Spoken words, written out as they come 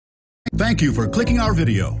Thank you for clicking our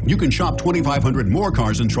video. You can shop 2,500 more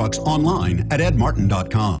cars and trucks online at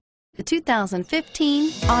edmartin.com. The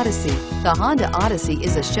 2015 Odyssey. The Honda Odyssey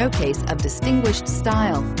is a showcase of distinguished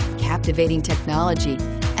style, captivating technology,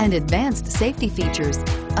 and advanced safety features.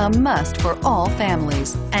 A must for all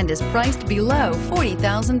families and is priced below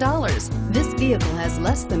 $40,000. This vehicle has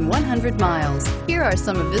less than 100 miles. Here are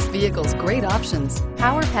some of this vehicle's great options: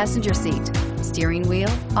 power passenger seat, steering wheel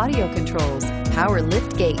audio controls, power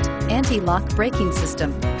liftgate, anti-lock braking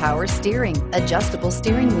system, power steering, adjustable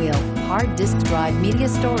steering wheel, hard disk drive media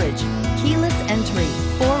storage, keyless entry,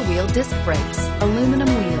 four-wheel disc brakes, aluminum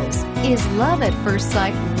wheels. Is love at first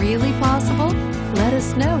sight really possible? Let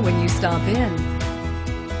us know when you stop in.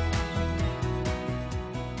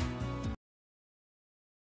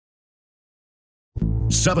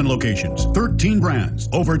 Seven locations, 13 brands,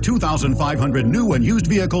 over 2,500 new and used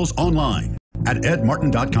vehicles online at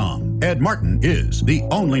edmartin.com. Ed Martin is the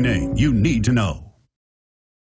only name you need to know.